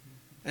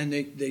 And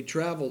they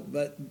traveled.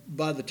 But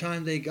by the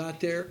time they got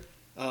there,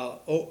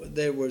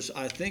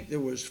 I think there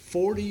was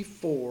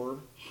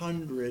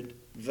 4,400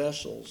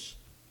 vessels.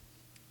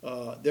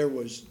 There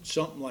was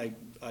something like,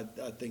 I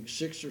think,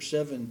 6 or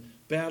 7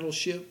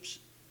 battleships.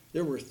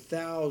 There were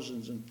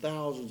thousands and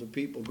thousands of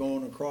people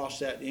going across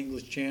that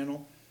English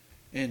Channel,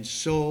 and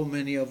so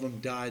many of them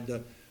died.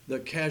 The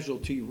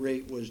casualty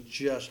rate was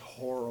just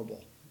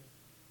horrible.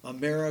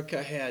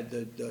 America had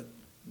the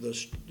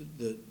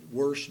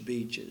worst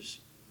beaches.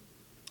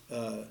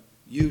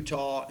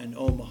 Utah and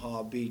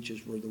Omaha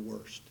beaches were the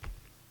worst,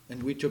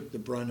 and we took the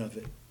brunt of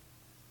it.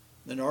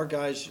 And our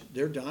guys,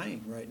 they're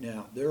dying right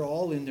now. They're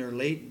all in their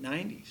late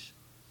 90s,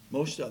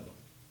 most of them,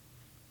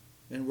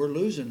 and we're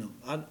losing them.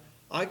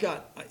 I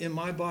got, in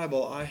my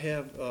Bible, I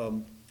have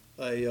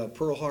a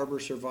Pearl Harbor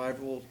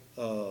survivor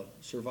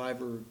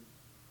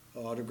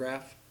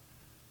autograph,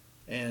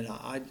 and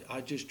I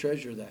just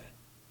treasure that.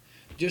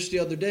 Just the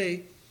other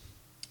day,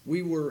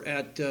 we were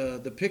at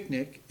the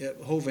picnic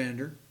at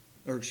Hovander,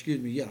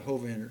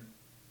 Hovander.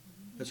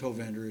 That's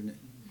Hovander, isn't it?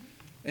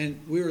 And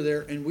we were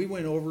there, and we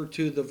went over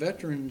to the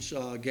veterans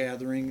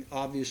gathering.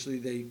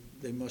 Obviously,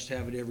 they must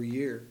have it every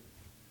year.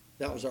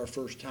 That was our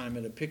first time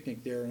at a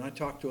picnic there, and I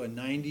talked to a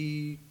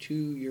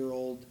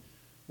 92-year-old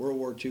World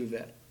War II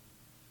vet.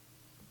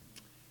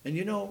 And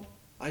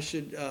I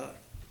said, I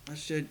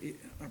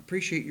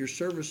appreciate your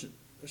service. I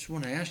just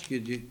want to ask you,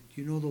 do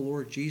you know the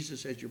Lord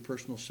Jesus as your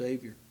personal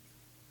Savior?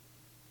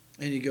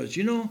 And he goes,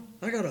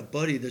 I got a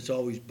buddy that's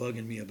always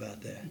bugging me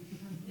about that.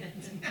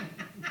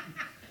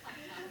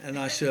 And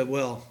I said,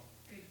 well,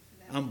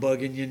 I'm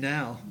bugging you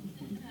now.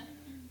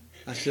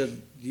 I said,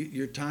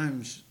 your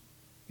time's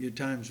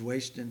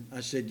wasting.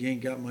 I said, you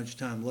ain't got much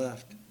time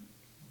left.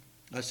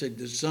 I said,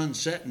 the sun's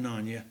setting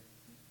on you.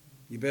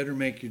 You better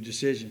make your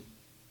decision.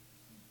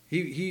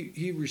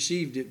 He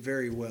received it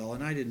very well,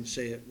 and I didn't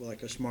say it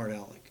like a smart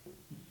aleck.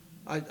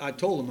 I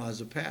told him I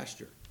was a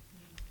pastor,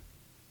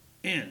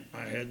 and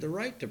I had the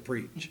right to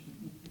preach.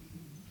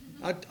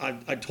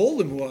 I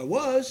told him who I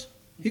was.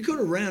 He could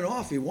have ran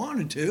off if he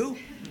wanted to.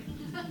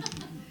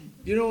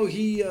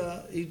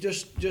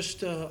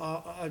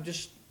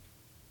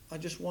 I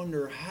just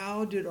wonder,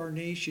 how did our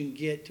nation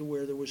get to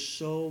where there was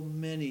so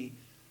many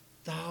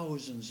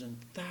thousands and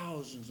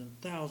thousands and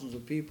thousands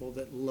of people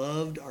that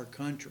loved our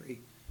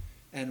country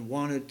and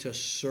wanted to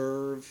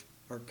serve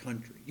our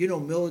country?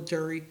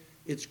 Military,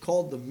 it's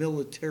called the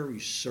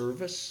military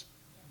service.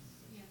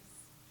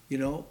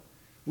 Yes.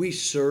 We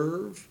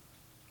serve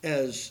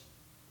as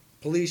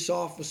police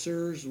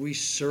officers, we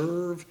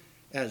serve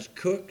as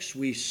cooks,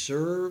 we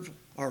serve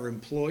our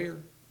employer,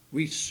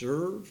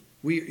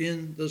 we're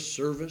in the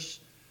service.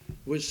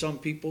 With some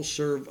people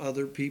serve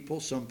other people,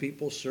 some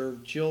people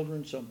serve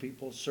children, some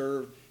people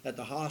serve at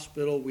the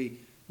hospital. We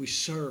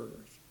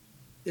serve.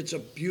 It's a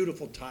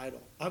beautiful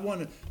title. I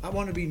want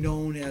to be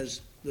known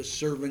as the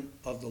servant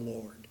of the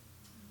Lord,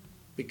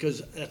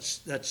 because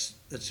that's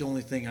the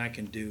only thing I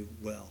can do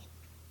well.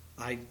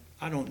 I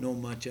don't know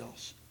much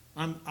else.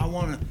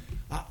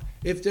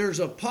 If there's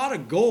a pot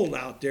of gold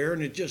out there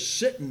and it's just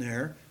sitting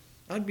there,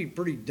 I'd be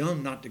pretty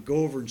dumb not to go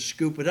over and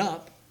scoop it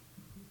up.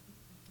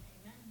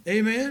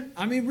 Amen?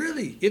 I mean,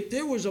 really, if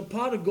there was a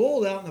pot of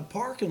gold out in the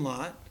parking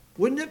lot,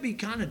 wouldn't it be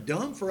kind of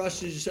dumb for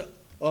us to just say,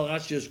 oh,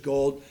 that's just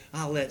gold,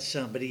 I'll let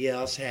somebody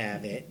else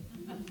have it.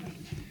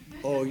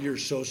 Oh, you're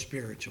so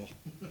spiritual.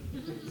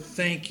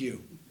 Thank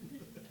you.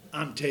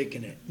 I'm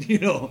taking it.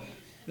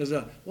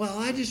 Well,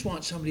 I just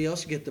want somebody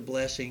else to get the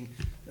blessing.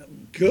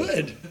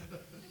 Good.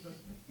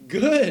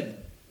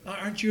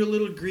 Aren't you a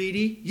little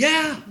greedy?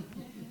 Yeah.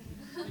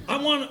 I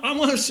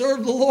want to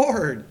serve the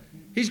Lord.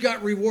 He's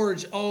got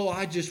rewards. Oh,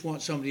 I just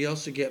want somebody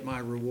else to get my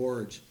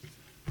rewards.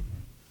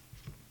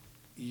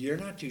 You're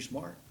not too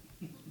smart.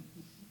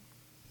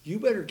 You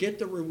better get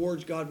the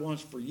rewards God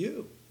wants for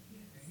you.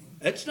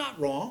 That's not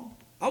wrong.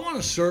 I want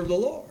to serve the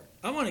Lord.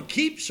 I want to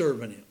keep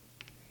serving Him.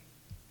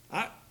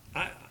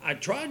 I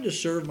tried to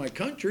serve my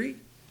country.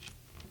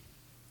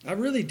 I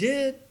really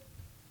did.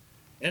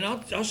 And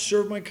I'll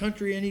serve my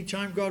country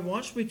anytime God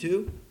wants me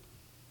to.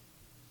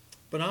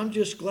 But I'm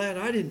just glad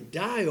I didn't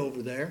die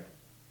over there.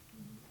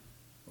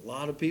 A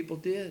lot of people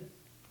did.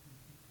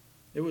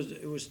 It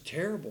was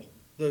terrible.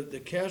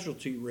 The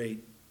casualty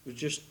rate was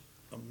just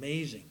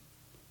amazing.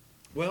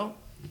 Well,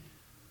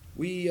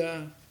 we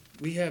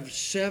have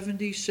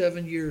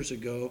 77 years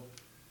ago,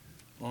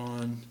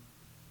 on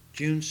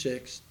June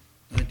 6th,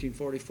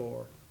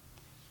 1944.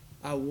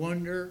 I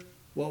wonder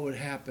what would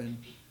happen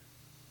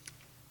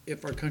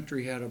if our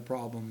country had a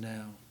problem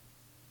now.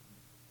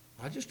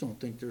 I just don't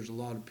think there's a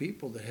lot of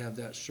people that have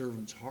that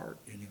servant's heart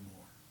anymore.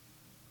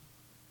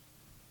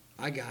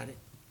 I got it.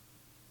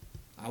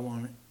 I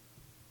want it.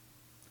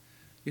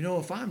 You know,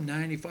 if I'm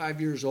 95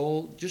 years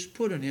old, just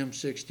put an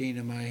M16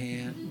 in my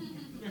hand.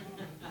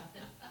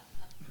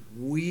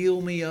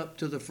 Wheel me up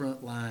to the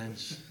front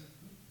lines.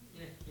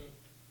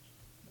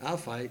 I'll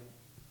fight.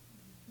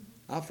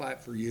 I'll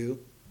fight for you.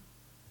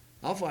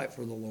 I'll fight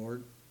for the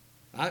Lord.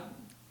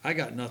 I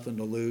got nothing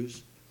to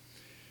lose.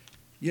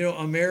 You know,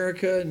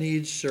 America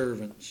needs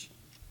servants.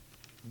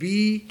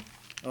 Be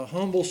a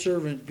humble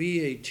servant.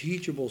 Be a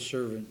teachable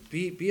servant.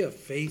 Be a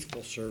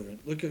faithful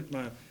servant. Look at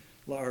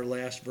our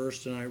last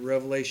verse tonight,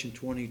 Revelation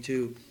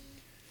 22.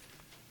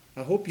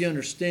 I hope you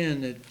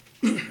understand that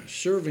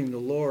serving the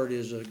Lord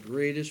is the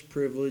greatest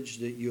privilege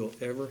that you'll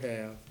ever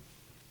have.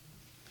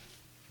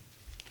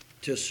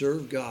 To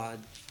serve God.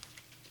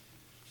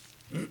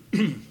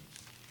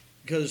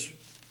 Because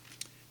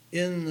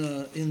in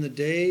the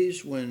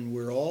days when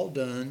we're all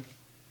done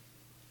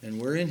and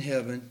we're in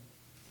heaven,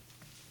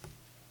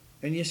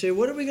 and you say,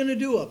 what are we going to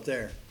do up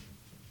there?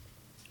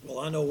 Well,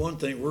 I know one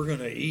thing, we're going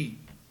to eat.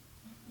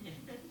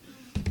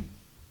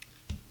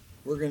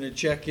 We're going to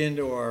check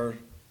into our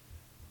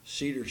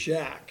cedar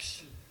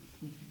shacks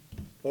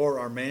or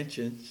our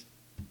mansions.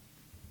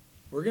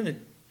 We're going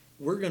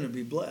to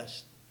be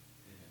blessed.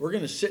 We're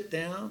going to sit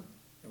down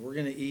and we're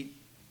going to eat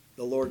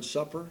the Lord's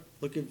Supper.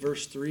 Look at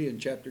verse 3 in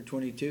chapter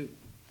 22,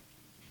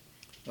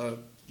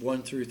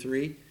 1 through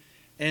 3.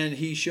 And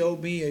he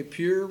showed me a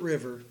pure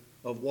river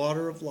of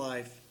water of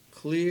life,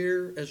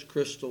 clear as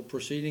crystal,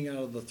 proceeding out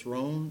of the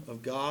throne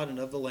of God and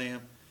of the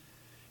Lamb,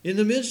 in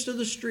the midst of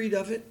the street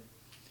of it.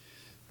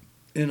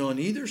 And on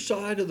either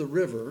side of the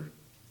river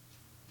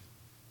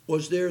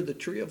was there the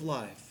tree of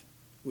life,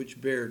 which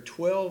bare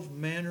 12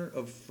 manner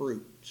of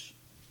fruits.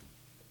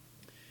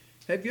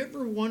 Have you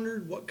ever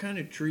wondered what kind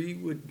of tree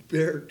would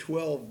bear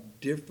 12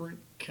 different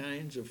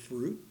kinds of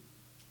fruit?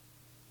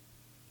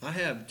 I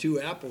have 2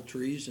 apple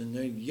trees and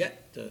they're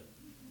yet to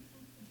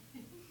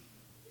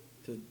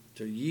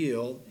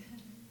yield.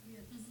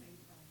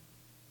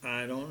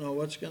 I don't know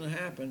what's going to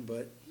happen,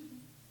 but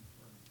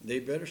they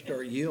better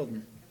start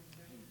yielding.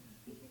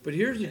 But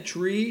here's a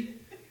tree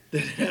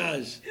that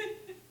has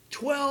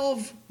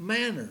 12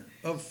 manner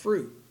of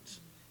fruits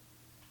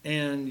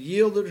and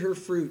yielded her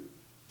fruit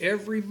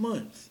every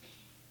month.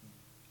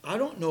 I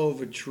don't know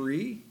of a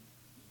tree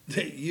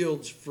that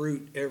yields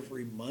fruit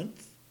every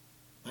month.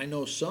 I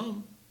know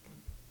some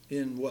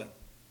in what?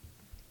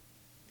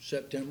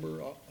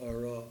 September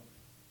or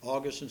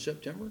August and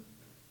September?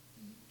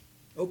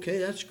 Okay,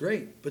 that's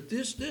great. But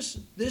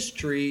this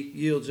tree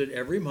yields it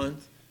every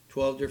month,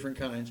 12 different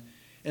kinds.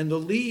 And the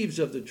leaves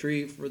of the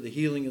tree for the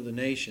healing of the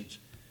nations.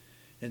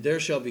 And there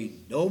shall be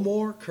no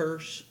more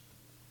curse,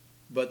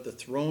 but the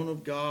throne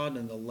of God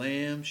and the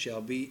Lamb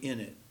shall be in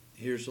it.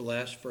 Here's the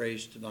last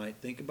phrase tonight.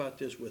 Think about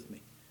this with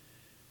me.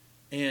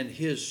 And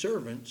his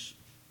servants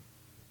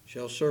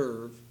shall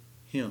serve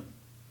him.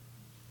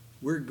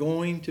 We're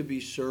going to be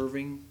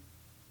serving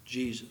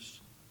Jesus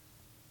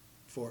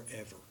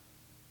forever.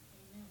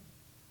 Amen.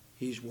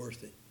 He's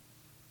worth it.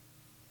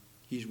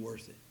 He's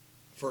worth it.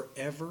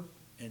 Forever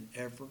and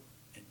ever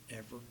and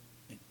ever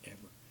and ever.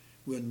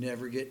 We'll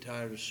never get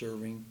tired of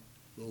serving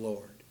the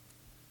Lord.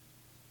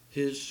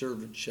 His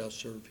servants shall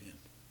serve him.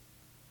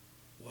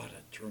 What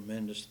a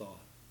tremendous thought.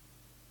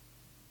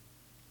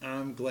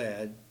 I'm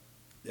glad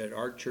that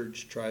our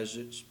church tries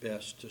its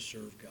best to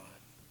serve God.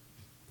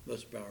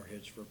 Let's bow our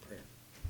heads for prayer.